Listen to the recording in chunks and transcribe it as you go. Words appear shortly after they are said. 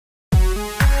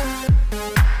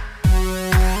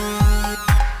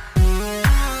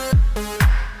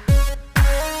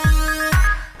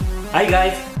Hi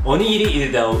guys, onigiri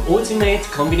is the ultimate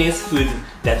convenience food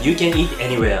that you can eat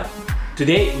anywhere.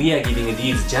 Today we are giving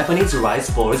these Japanese rice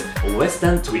balls a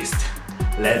Western twist.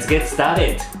 Let's get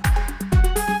started!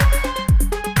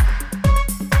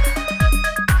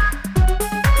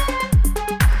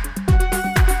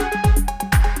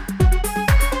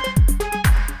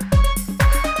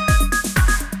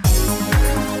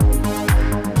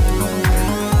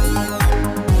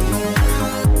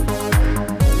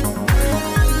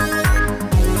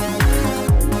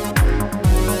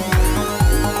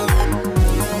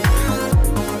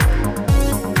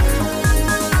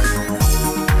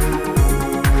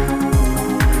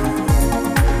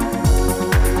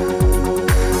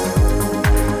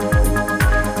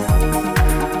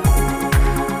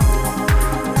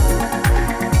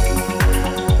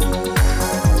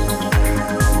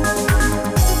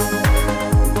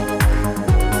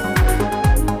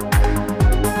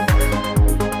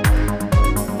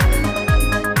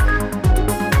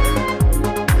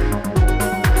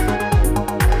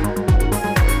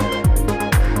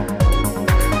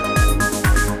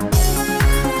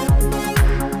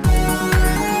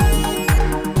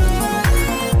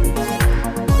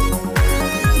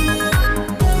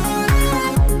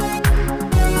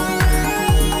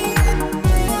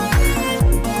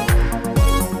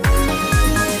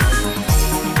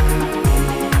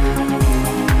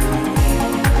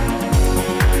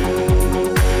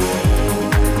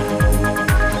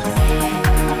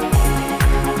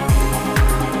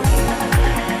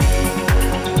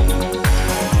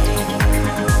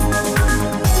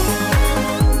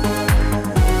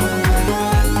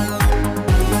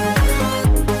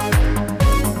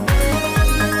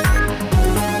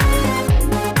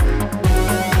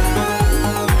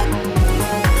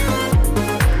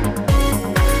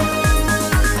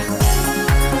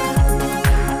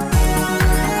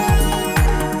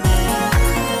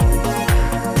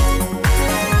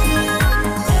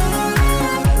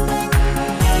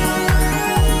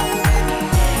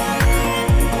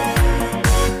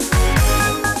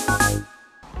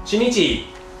 Shinichi,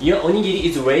 your onigiri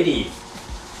is ready.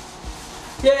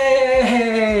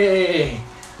 Yay!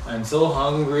 I'm so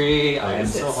hungry. I am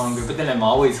so hungry, but then I'm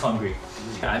always hungry.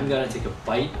 I'm gonna take a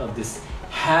bite of this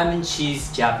ham and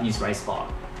cheese Japanese rice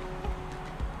ball.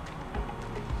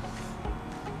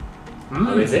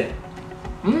 How is it?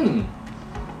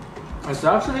 It's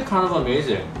actually kind of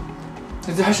amazing.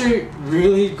 It's actually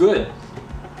really good.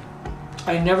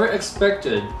 I never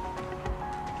expected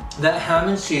that ham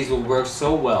and cheese will work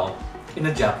so well in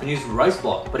a Japanese rice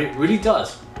ball, but it really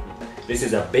does. This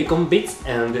is a bacon bits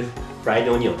and fried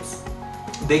onions.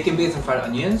 Bacon bits and fried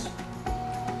onions.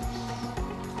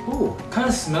 Ooh, kind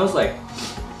of smells like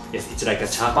Yes, it's like a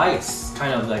chapati. spice.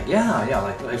 Kind of like, yeah,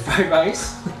 like fried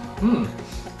rice.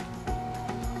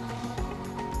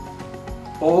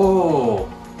 Oh,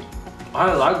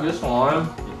 I like this one.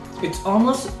 It's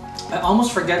almost, I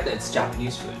almost forget that it's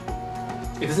Japanese food.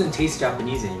 It doesn't taste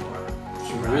Japanese anymore.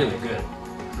 It's really good.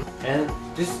 And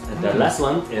the last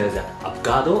one is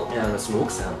avocado and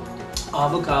smoked salmon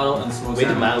Avocado and smoked with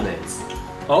salmon. mayonnaise.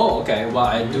 Oh, okay. Well,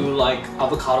 I do like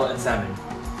avocado and salmon.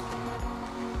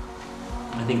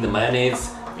 I think the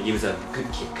mayonnaise gives a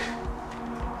good kick.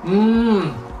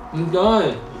 It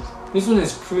does. This one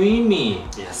is creamy.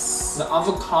 Yes. The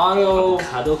avocado,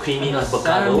 Creamy and the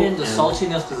avocado, salmon, the and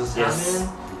saltiness of the salmon.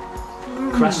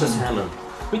 Yes. Crushed salmon.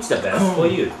 Which is the best for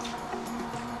you?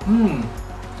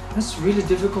 That's really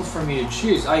difficult for me to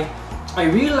choose. I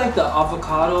really like the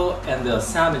avocado and the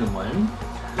salmon one,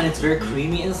 and it's very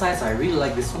creamy inside, so I really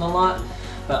like this one a lot.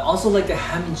 But I also like the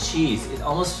ham and cheese. It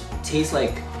almost tastes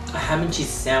like a ham and cheese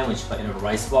sandwich, but in a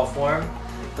rice ball form.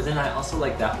 But then I also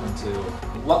like that one too.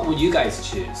 What would you guys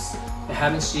choose? The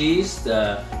ham and cheese,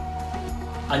 the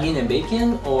onion and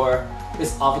bacon, or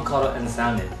this avocado and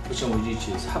salmon? Which one would you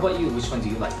choose? How about you? Which one do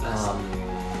you like best?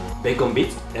 Bacon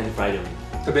bits and fried onion.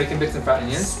 The bacon bits and fried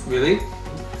onions? Really?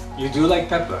 You do like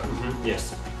pepper?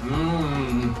 Yes.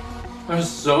 It's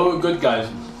so good, guys.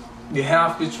 You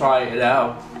have to try it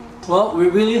out. Well, we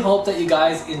really hope that you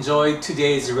guys enjoyed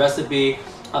today's recipe.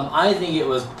 I think it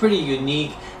was pretty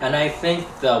unique, and I think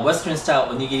the Western style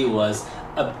onigiri was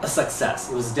a success.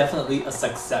 It was definitely a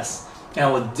success. And I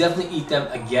will definitely eat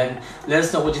them again. Let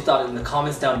us know what you thought in the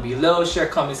comments down below. Share,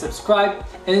 comment, subscribe.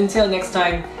 And until next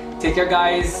time, take care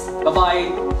guys.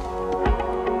 Bye-bye.